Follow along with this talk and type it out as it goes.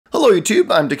Hello YouTube,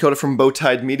 I'm Dakota from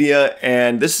Bowtied Media,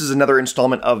 and this is another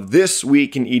installment of This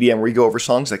Week in EDM, where we go over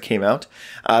songs that came out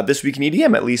this week in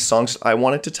EDM, at least songs I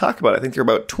wanted to talk about. I think there are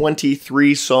about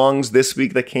 23 songs this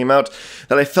week that came out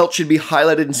that I felt should be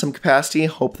highlighted in some capacity.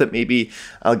 Hope that maybe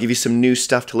I'll give you some new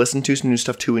stuff to listen to, some new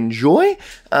stuff to enjoy.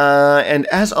 And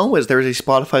as always, there is a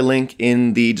Spotify link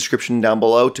in the description down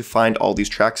below to find all these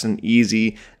tracks in an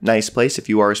easy, nice place if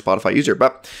you are a Spotify user.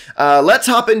 But let's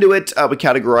hop into it. We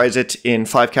categorize it in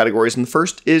 5 categories, and the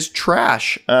first is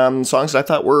trash. Songs that I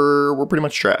thought were pretty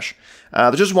much trash.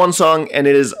 There's just one song, and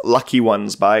it is Lucky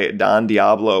Ones by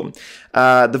Diablo.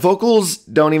 The vocals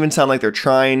don't even sound like they're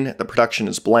trying. The production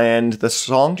is bland. The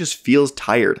song just feels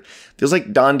tired. Feels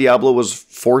like Diablo was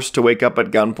forced to wake up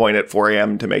at gunpoint at 4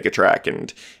 a.m. to make a track,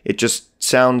 and it just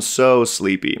sounds so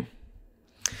sleepy.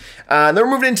 Then we're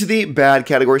moving into the bad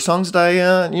category, songs that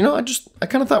I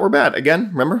kind of thought were bad. Again,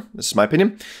 remember, this is my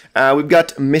opinion. We've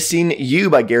got Missing You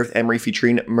by Gareth, Emery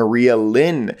featuring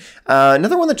Lynn.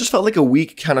 Another one that just felt like a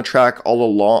weak kind of track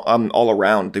all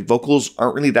around. The vocals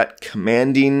aren't really that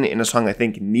commanding in a song I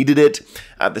think needed it.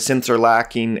 The synths are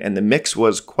lacking, and the mix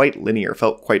was quite linear,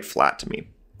 felt quite flat to me.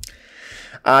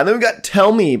 Then we've got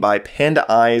Tell Me by Panda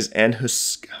and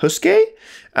Huskai.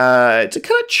 It's a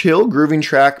kind of chill, grooving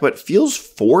track, but feels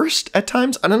forced at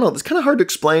times. I don't know. It's kind of hard to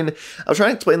explain. I was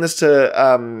trying to explain this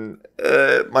to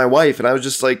my wife, and I was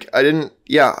just like, I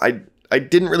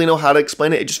didn't really know how to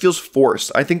explain it. It just feels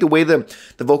forced. I think the way the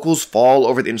vocals fall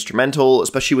over the instrumental,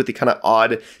 especially with the kind of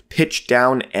odd pitch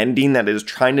down ending that is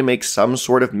trying to make some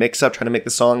sort of mix up, trying to make the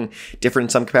song different in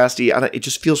some capacity, it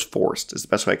just feels forced is the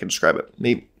best way I can describe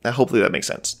it. Hopefully that makes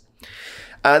sense.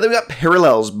 Then we got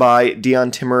Parallels by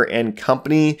Dion and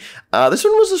Kompany. This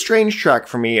one was a strange track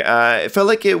for me. It felt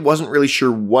like it wasn't really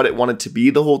sure what it wanted to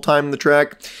be the whole time in the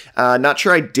track. Not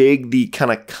sure I dig the kind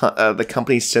of the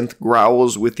Kompany synth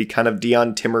growls with the kind of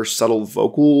Dion subtle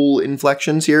vocal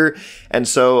inflections here. And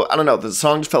so, I don't know, the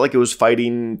song just felt like it was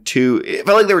it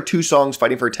felt like there were 2 songs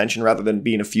fighting for attention rather than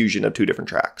being a fusion of 2 different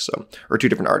tracks, or 2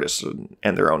 different artists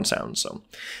and their own sounds. So,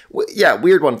 yeah,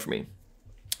 weird one for me.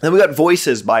 Then we got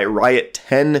Voices by Riot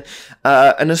Ten,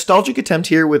 a nostalgic attempt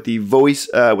here with the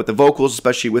vocals,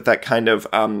 especially with that kind of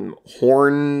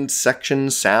horn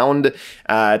section sound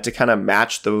to kind of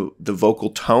match the vocal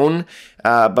tone.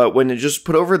 But when it just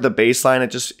put over the bass line, it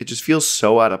just feels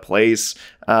so out of place.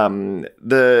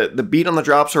 The beat on the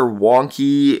drops are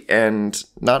wonky, and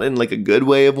not in like a good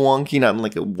way of wonky, not in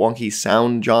like a wonky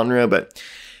sound genre, but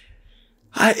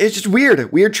it's just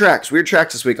weird tracks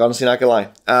this week, honestly, not gonna lie.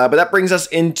 But that brings us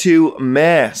into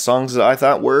meh, songs that I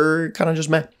thought were kind of just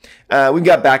meh. We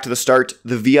got Back to the Start,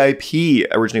 The VIP,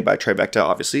 originally by Trivecta,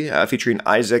 obviously, featuring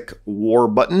Isaac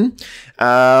Warburton.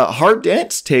 Hard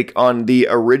dance take on the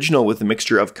original with a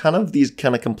mixture of these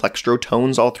complextro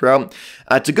tones all throughout.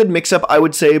 It's a good mix-up, I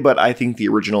would say, but I think the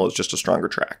original is just a stronger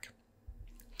track.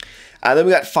 Then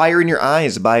we got Fire in Your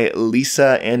Eyes by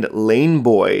LissA and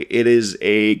Laneboy. It is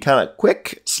a kind of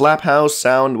quick slap house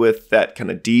sound with that kind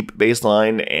of deep bass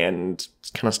line and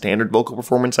kind of standard vocal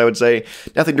performance, I would say.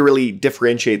 Nothing to really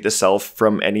differentiate this self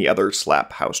from any other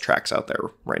slap house tracks out there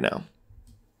right now.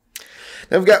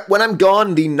 Then we've got When I'm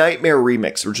Gone, the Nightmare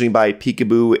remix, originally by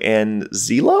PEEKABOO and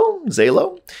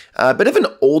XAELO. A bit of an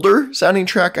older sounding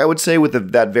track, I would say, with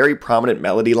that very prominent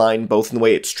melody line, both in the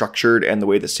way it's structured and the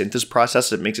way the synth is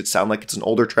processed. It makes it sound like it's an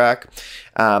older track.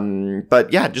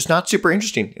 But yeah, just not super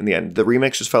interesting in the end. The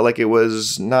remix just felt like it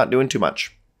was not doing too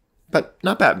much, but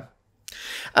not bad.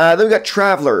 Then we got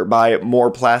Traveler by More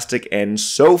Plastic and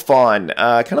Sophon.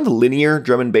 Kind of a linear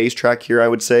drum and bass track here, I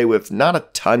would say, with not a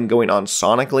ton going on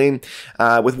sonically.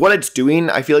 With what it's doing,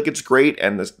 I feel like it's great,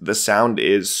 and the sound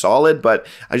is solid, but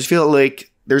I just feel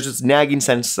like there's this nagging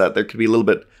sense that there could be a little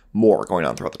bit more going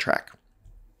on throughout the track.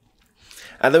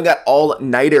 And then we got All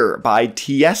Nighter by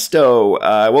Tiësto.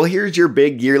 Well, here's your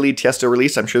big yearly Tiësto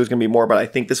release. I'm sure there's going to be more, but I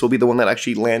think this will be the one that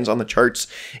actually lands on the charts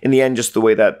in the end, just the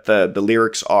way that the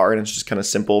lyrics are, and it's just kind of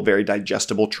simple, very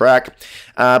digestible track.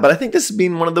 But I think this has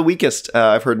been one of the weakest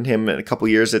I've heard in him in a couple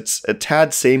years. It's a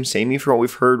tad samey from what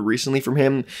we've heard recently from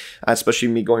him, especially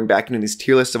me going back into these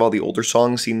tier lists of all the older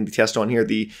songs, seeing the Tiësto on here.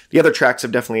 The other tracks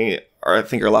have I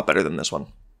think are a lot better than this one.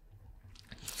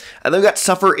 And then we got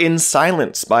Suffer in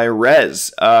Silence by Rezz.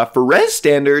 For Rezz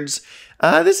standards,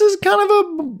 this is kind of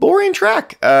a boring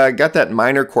track. Got that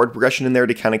minor chord progression in there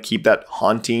to kind of keep that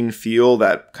haunting feel,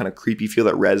 that kind of creepy feel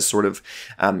that Rezz sort of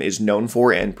is known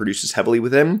for and produces heavily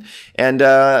with him. And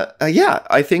yeah,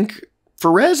 I think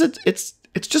for Rezz,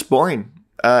 it's just boring.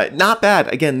 Not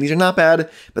bad. Again, these are not bad,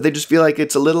 but they just feel like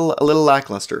it's a little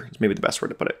lackluster. It's maybe the best word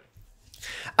to put it.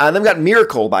 Then we've got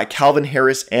Miracle by Calvin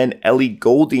Harris and Ellie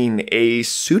Goulding, a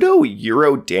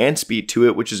pseudo-Euro dance beat to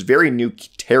it, which is very new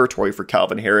territory for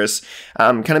Calvin Harris,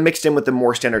 kind of mixed in with the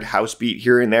more standard house beat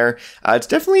here and there. It's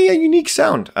definitely a unique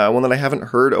sound, one that I haven't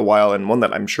heard a while, and one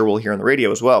that I'm sure we'll hear on the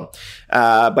radio as well.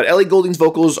 But Ellie Goulding's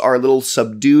vocals are a little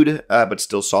subdued, but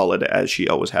still solid, as she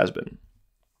always has been.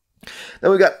 Then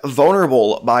we got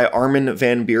Vulnerable by Armin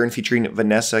van Buuren featuring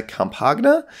Vanessa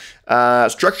Campagna.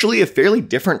 Structurally a fairly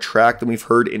different track than we've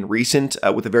heard in recent,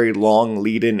 with a very long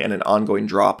lead-in and an ongoing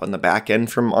drop on the back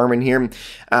end from Armin here.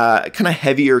 Kind of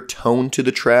heavier tone to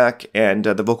the track, and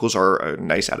the vocals are a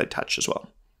nice added touch as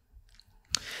well.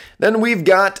 Then we've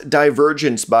got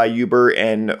Divergence by Uber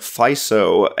and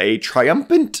FISO, a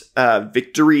triumphant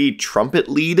victory trumpet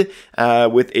lead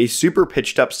with a super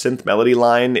pitched up synth melody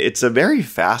line. It's a very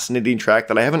fascinating track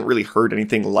that I haven't really heard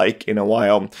anything like in a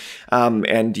while.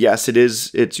 And yes,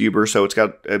 it's Uber, so it's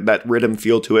got that rhythm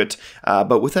feel to it,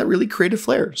 but with that really creative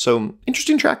flair. So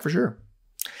interesting track for sure.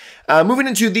 Moving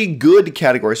into the good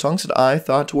category, songs that I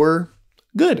thought were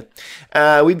good.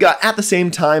 We've got At the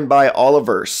Same Time by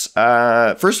Oliverse.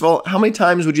 First of all, how many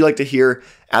times would you like to hear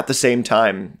At the Same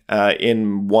Time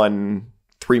in one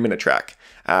 3-minute track?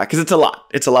 Because it's a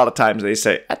lot. It's a lot of times they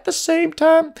say at the same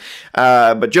time.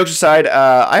 But jokes aside,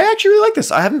 I actually really like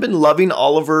this. I haven't been loving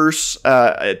Oliverse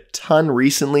a ton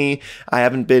recently. I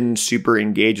haven't been super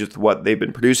engaged with what they've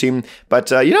been producing.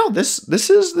 But you know, this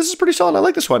is pretty solid. I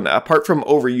like this one. Apart from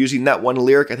overusing that one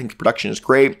lyric, I think the production is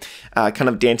great. Kind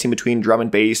of dancing between drum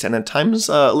and bass, and at times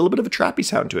a little bit of a trappy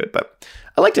sound to it. But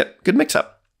I liked it. Good mix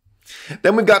up.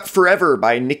 Then we've got Forever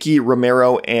by Nicky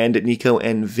Romero and Nico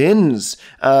and Vinz.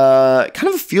 Kind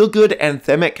of a feel-good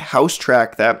anthemic house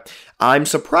track that I'm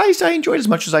surprised I enjoyed as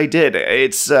much as I did.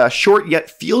 It's short, yet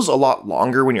feels a lot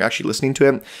longer when you're actually listening to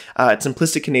it. It's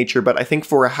simplistic in nature, but I think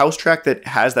for a house track that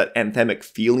has that anthemic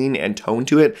feeling and tone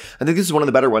to it, I think this is one of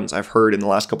the better ones I've heard in the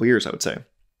last couple years, I would say.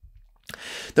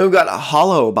 Then we've got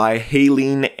Hollow by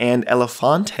Haylene and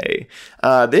Elefante.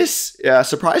 This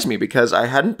surprised me because I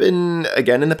hadn't been,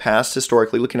 again in the past,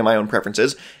 historically, looking at my own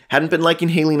preferences, hadn't been liking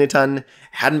Haylene a ton,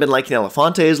 hadn't been liking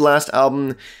Elefante's last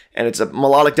album, and it's a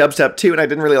melodic dubstep too, and I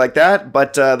didn't really like that,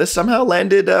 but this somehow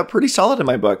landed pretty solid in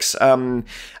my books.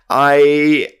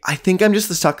 I think I'm just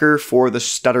the sucker for the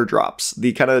stutter drops,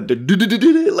 the kind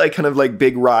of like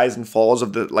big rise and falls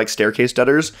of the like staircase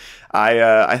stutters.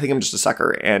 I think I'm just a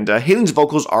sucker, and Haylene's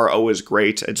vocals are always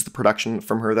great. It's the production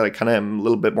from her that I kind of am a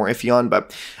little bit more iffy on,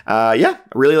 but yeah,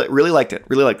 really liked it.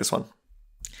 Really like this one.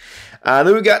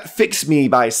 Then we got Fix Me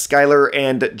by Skylar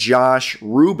and Josh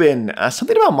Rubin.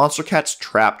 Something about Monster Cat's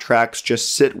trap tracks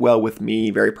just sit well with me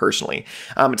very personally.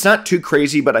 It's not too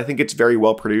crazy, but I think it's very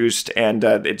well produced, and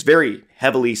it's very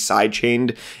heavily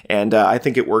sidechained, and I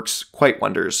think it works quite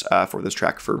wonders for this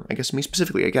track for, I guess, me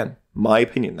specifically. Again, my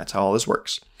opinion, that's how all this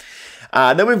works.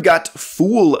 Then we've got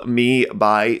Fool Me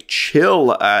by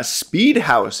Chill.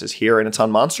 Speedhouse is here, and it's on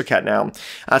Monster Cat now.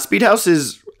 Speedhouse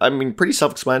is, I mean, pretty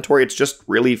self-explanatory. It's just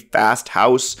really fast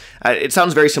house. It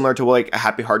sounds very similar to like a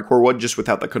happy hardcore would, just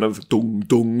without that kind of dung,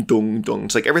 dung, dung, dung.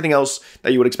 It's like everything else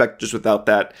that you would expect, just without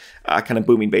that kind of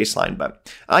booming bass line.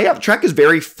 But yeah, the track is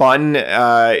very fun.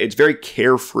 It's very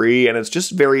carefree, and it's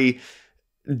just very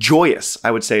joyous, I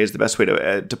would say, is the best way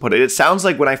to put it. It sounds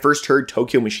like when I first heard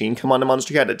Tokyo Machine come onto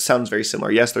Monster Cat, it sounds very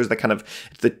similar. Yes, there's that kind of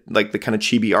the kind of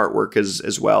chibi artwork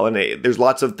as well, and there's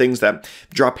lots of things that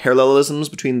draw parallelisms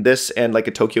between this and like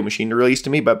a Tokyo Machine release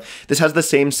to me. But this has the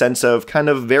same sense of kind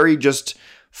of very just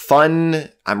fun,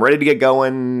 I'm ready to get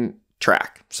going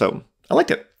track. So I liked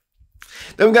it.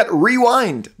 Then we've got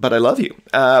Rewind, But I Love You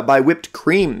by Whipped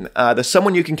Cream. The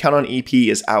Someone You Can Count On EP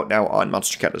is out now on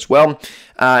Monster Cat as well.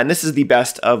 And this is the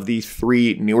best of the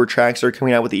 3 newer tracks that are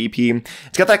coming out with the EP.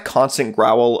 It's got that constant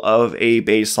growl of a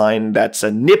bass line that's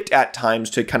nipped at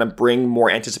times to kind of bring more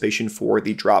anticipation for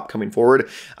the drop coming forward.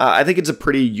 I think it's a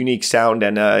pretty unique sound,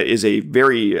 and is a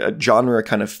very genre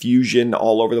kind of fusion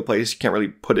all over the place. You can't really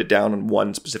put it down on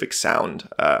one specific sound.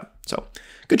 So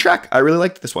good track. I really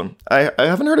liked this one. I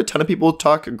haven't heard a ton of people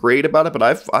talk great about it, but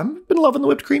I've been loving the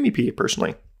Whipped Cream EP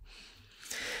personally.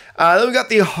 Then we got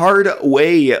The Hard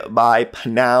Way by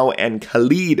Panau and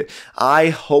Khalid. I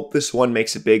hope this one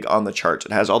makes it big on the charts.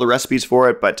 It has all the recipes for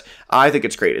it, but I think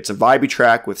it's great. It's a vibey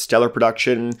track with stellar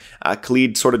production.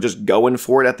 Khalid sort of just going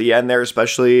for it at the end there,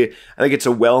 especially. I think it's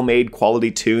a well-made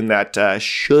quality tune that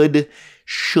should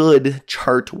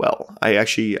chart well.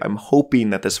 I'm hoping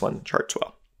that this one charts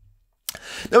well.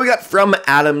 Then we got From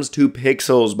Atoms to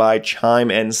Pixels by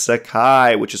Chime and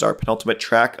Sakai, which is our penultimate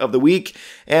track of the week.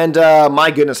 And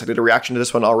my goodness, I did a reaction to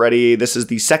this one already. This is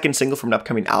the second single from an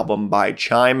upcoming album by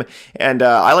Chime. And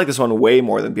I like this one way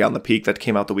more than Beyond the Peak that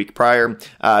came out the week prior.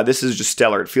 This is just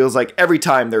stellar. It feels like every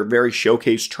time they're very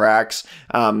showcase tracks.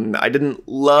 I didn't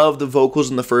love the vocals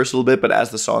in the first little bit, but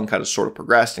as the song kind of sort of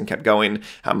progressed and kept going,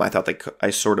 I thought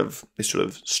they sort of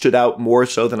stood out more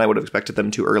so than I would have expected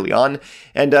them to early on.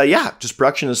 And yeah, just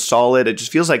production is solid. It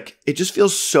just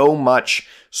feels so much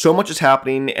is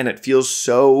happening, and it feels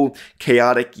so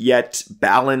chaotic yet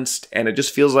balanced, and it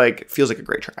just feels like a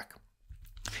great track.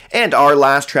 And our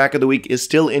last track of the week is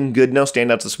still in good. No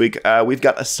standouts this week. We've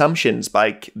got Assumptions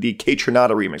by the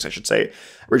Categorized remix, I should say.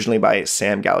 Originally by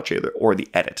Sam Gallacher, or the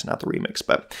edit, not the remix.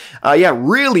 But yeah,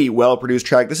 really well-produced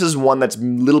track. This is one that's a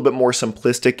little bit more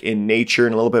simplistic in nature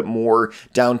and a little bit more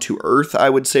down to earth, I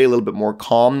would say. A little bit more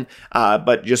calm.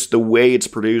 But just the way it's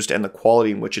produced and the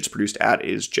quality in which it's produced at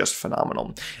is just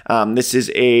phenomenal. This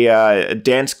is a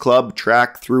dance club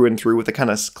track through and through with the kind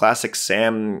of classic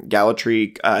Sam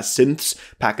Gallacher synths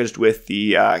packaged with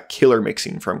the killer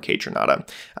mixing from Categorized.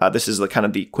 This is the kind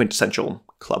of the quintessential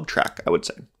club track, I would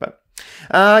say. But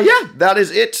yeah, that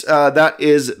is it. That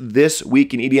is this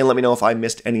week in EDM. Let me know if I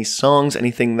missed any songs,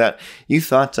 anything that you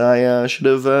thought I should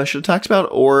have talked about,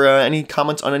 or any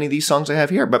comments on any of these songs I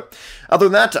have here. But other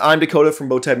than that, I'm Dakota from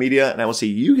Bowtied Media, and I will see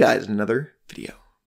you guys in another video.